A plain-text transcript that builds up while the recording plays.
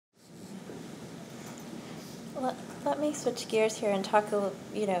Let me switch gears here and talk a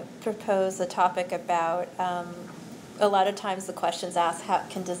little, propose a topic about, a lot of times the questions asked, how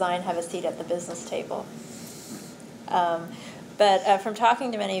can design have a seat at the business table? But from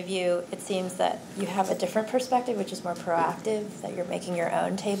talking to many of you, it seems that you have a different perspective, which is more proactive, that you're making your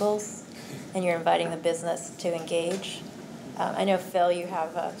own tables and you're inviting the business to engage. I know, Phil, you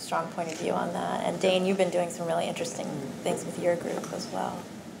have a strong point of view on that. And Dane, you've been doing some really interesting things with your group as well.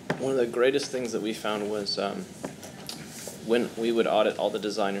 One of the greatest things that we found was when we would audit all the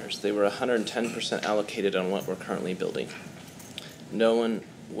designers, they were 110% allocated on what we're currently building. No one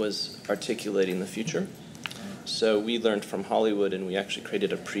was articulating the future. So we learned from Hollywood, and we actually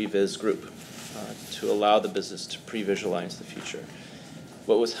created a pre-vis group to allow the business to pre-visualize the future.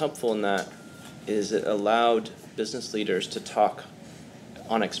 What was helpful in that is it allowed business leaders to talk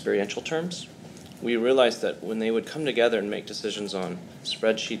on experiential terms. We realized that when they would come together and make decisions on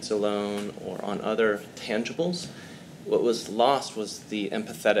spreadsheets alone or on other tangibles, what was lost was the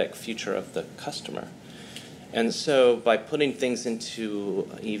empathetic future of the customer. And so by putting things into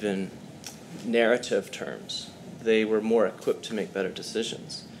even narrative terms, they were more equipped to make better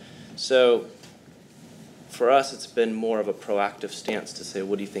decisions. So for us, it's been more of a proactive stance to say,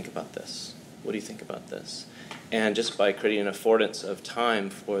 what do you think about this? What do you think about this? And just by creating an affordance of time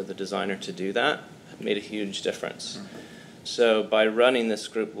for the designer to do that, it made a huge difference. So by running this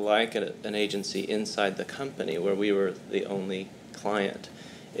group like an agency inside the company where we were the only client,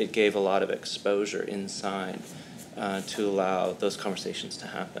 it gave a lot of exposure inside to allow those conversations to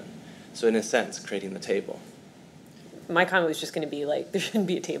happen. So in a sense, creating the table. My comment was just going to be like, there shouldn't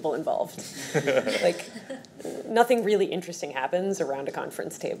be a table involved. Like, nothing really interesting happens around a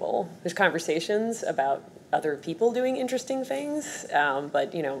conference table. There's conversations about other people doing interesting things,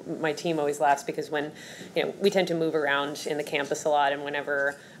 but my team always laughs because when we tend to move around in the campus a lot, and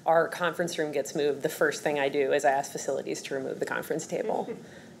whenever our conference room gets moved, the first thing I do is I ask facilities to remove the conference table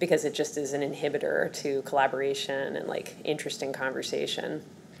because it just is an inhibitor to collaboration and like interesting conversation.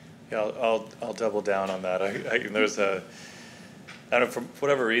 Yeah, I'll double down on that. There's I don't know, for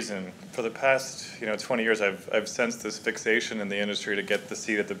whatever reason, for the past 20 years, I've sensed this fixation in the industry to get the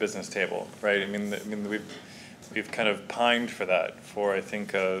seat at the business table, right? I mean we've kind of pined for that for I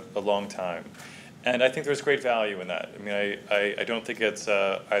think a long time, and I think there's great value in that. I mean I don't think it's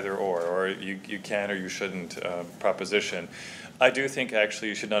either or you can or you shouldn't proposition. I do think actually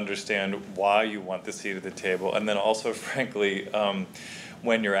you should understand why you want the seat at the table, and then also frankly.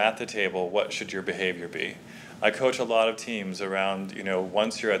 When you're at the table, what should your behavior be? I coach a lot of teams around,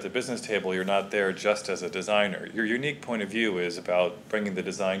 once you're at the business table, you're not there just as a designer. Your unique point of view is about bringing the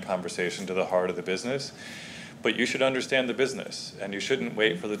design conversation to the heart of the business, but you should understand the business, and you shouldn't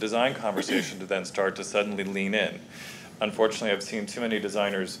wait for the design conversation to then start to suddenly lean in. Unfortunately, I've seen too many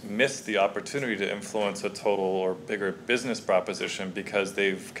designers miss the opportunity to influence a total or bigger business proposition because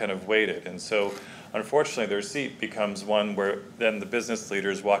they've kind of waited. And so, unfortunately, their seat becomes one where then the business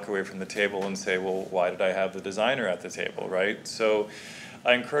leaders walk away from the table and say, well, why did I have the designer at the table, right? So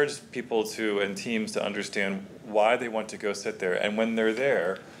I encourage people and teams to understand why they want to go sit there. And when they're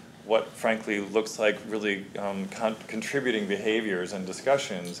there, what frankly looks like really contributing behaviors and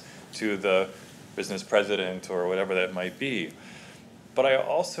discussions to the business president or whatever that might be. But I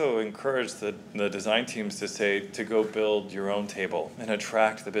also encourage the design teams to go build your own table and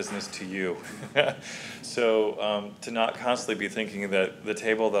attract the business to you. So to not constantly be thinking that the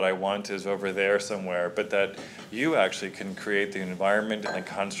table that I want is over there somewhere, but that you actually can create the environment and the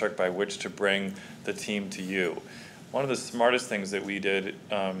construct by which to bring the team to you. One of the smartest things that we did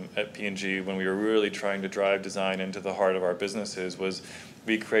at P&G when we were really trying to drive design into the heart of our businesses was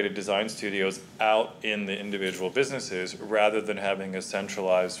we created design studios out in the individual businesses rather than having a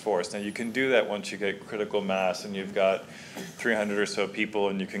centralized force. Now you can do that once you get critical mass and you've got 300 or so people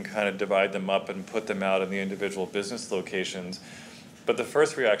and you can kind of divide them up and put them out in the individual business locations. But the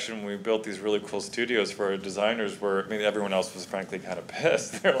first reaction when we built these really cool studios for our designers everyone else was frankly kind of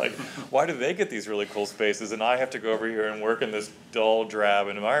pissed. They're like, why do they get these really cool spaces and I have to go over here and work in this dull, drab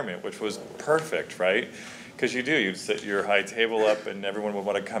environment, which was perfect, right? Because you'd set your high table up and everyone would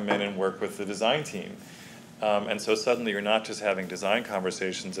want to come in and work with the design team. And so suddenly you're not just having design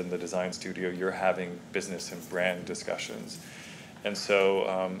conversations in the design studio, you're having business and brand discussions. And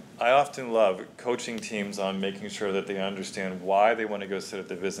so I often love coaching teams on making sure that they understand why they want to go sit at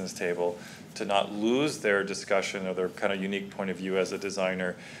the business table, to not lose their discussion or their kind of unique point of view as a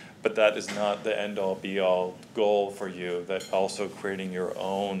designer, but that is not the end-all, be-all goal for you, that also creating your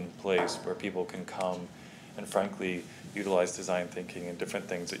own place where people can come and frankly utilize design thinking and different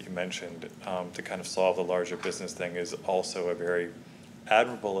things that you mentioned to kind of solve the larger business thing is also a very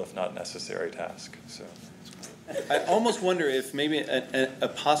admirable, if not necessary, task. So. I almost wonder if maybe a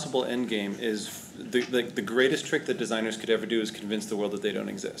possible end game is the greatest trick that designers could ever do is convince the world that they don't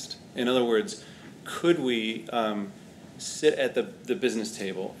exist. In other words, could we sit at the business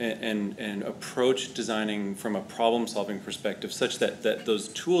table and approach designing from a problem-solving perspective such that those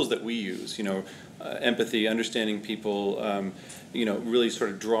tools that we use, empathy, understanding people, really sort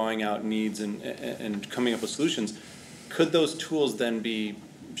of drawing out needs and coming up with solutions, could those tools then be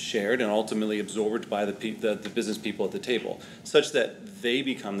shared and ultimately absorbed by the business people at the table, such that they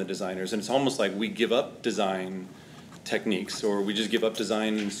become the designers? And it's almost like we give up design techniques, or we just give up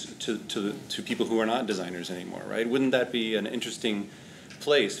designs to people who are not designers anymore, right? Wouldn't that be an interesting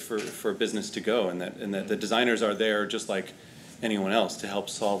place for business to go, and that the designers are there just like anyone else to help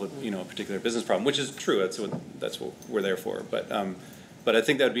solve a particular business problem, which is true. That's what we're there for. But I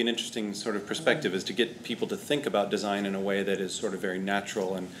think that would be an interesting sort of perspective, is to get people to think about design in a way that is sort of very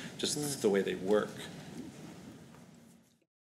natural and just the way they work.